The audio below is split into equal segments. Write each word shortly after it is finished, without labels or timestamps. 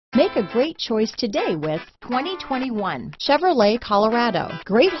Make a great choice today with 2021 Chevrolet Colorado.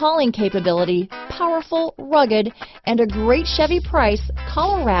 Great hauling capability, powerful, rugged, and a great Chevy price,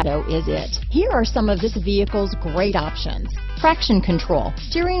 Colorado is it. Here are some of this vehicle's great options: traction control,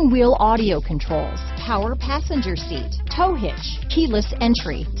 steering wheel audio controls, power passenger seat, tow hitch, keyless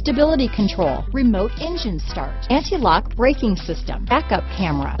entry, stability control, remote engine start, anti-lock braking system, backup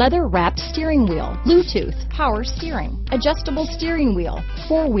camera, leather-wrapped steering wheel, Bluetooth, power steering, adjustable steering wheel,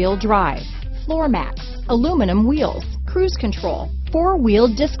 four-wheel drive, floor mats, aluminum wheels, cruise control, four-wheel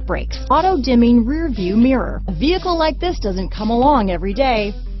disc brakes, auto-dimming rear view mirror. A vehicle like this doesn't come along every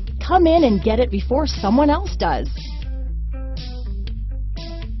day. Come in and get it before someone else does.